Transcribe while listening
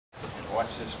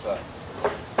Watch this club.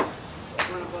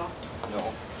 Want a ball?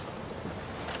 No.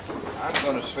 I'm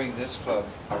going to swing this club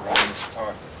around this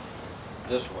target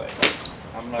this way.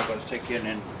 I'm not going to take it in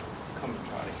and come and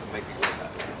try to make it go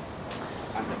that way.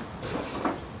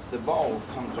 The ball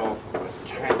comes off of a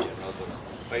tangent of the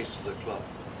face of the club.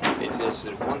 It's just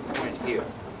at one point here,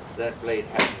 that blade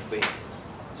has to be.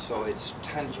 So it's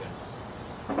tangent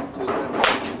to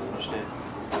that, you understand?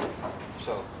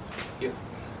 So, here.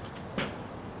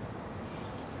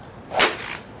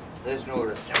 There's no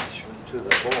attachment to the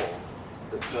ball.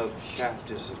 The club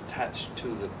shaft is attached to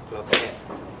the club head.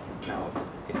 Now,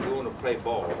 if you want to play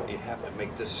ball, you have to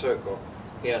make this circle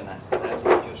here, and that's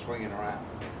what you're swinging around.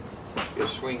 You're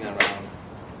swinging around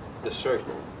the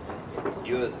circle.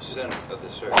 You're the center of the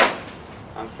circle.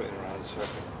 I'm swinging around the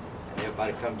circle. And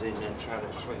everybody comes in and tries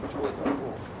to swing toward the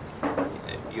ball.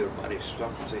 Your body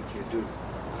stops if you do.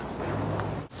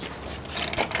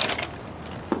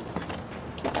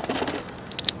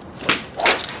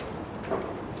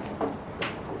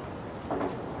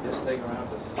 Just think around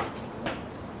this.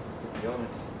 The only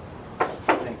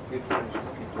thing people are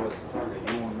looking towards the target,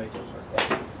 you want to make a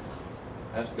circle.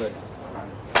 That's good.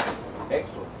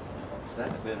 Excellent. That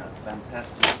has been a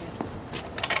fantastic hit.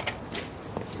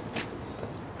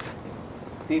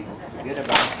 People forget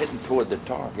about hitting toward the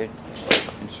target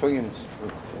and swinging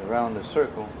around the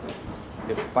circle.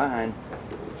 It's fine.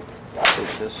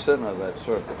 It's the center of that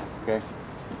circle, okay?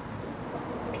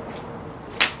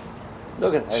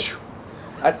 Look at that.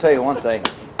 I tell you one thing.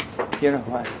 You know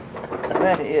what?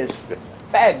 That is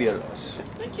fabulous.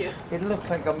 Thank you. It looks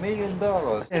like $1 million.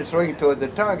 And swing toward the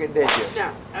target, did you?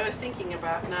 No, I was thinking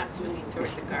about not swinging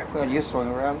toward the carpet. Well, you swung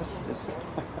around this.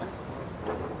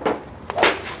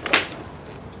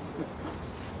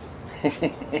 Should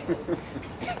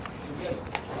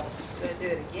I do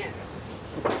it again?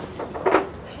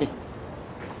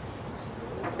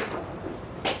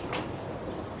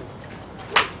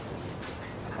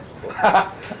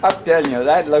 I'm telling you,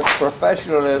 that looks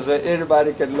professional as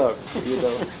anybody can look, you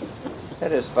know.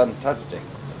 That is fantastic.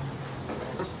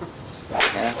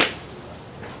 Yeah.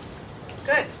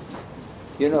 Good.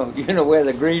 You know where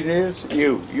the green is?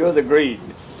 You're the green.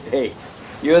 Hey,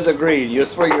 you're the green. You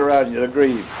swing around, you're the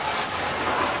green.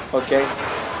 Okay?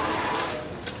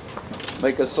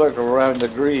 Make a circle around the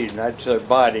green. That's the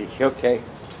body. Okay?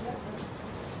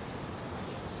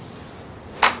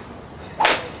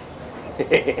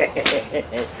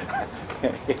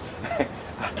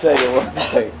 I'll tell you one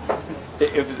thing.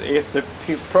 If the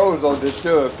pros on this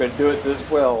tour could do it this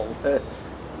well,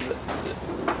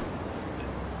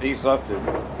 be something.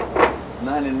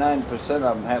 99% of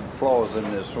them have flaws in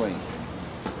their swing.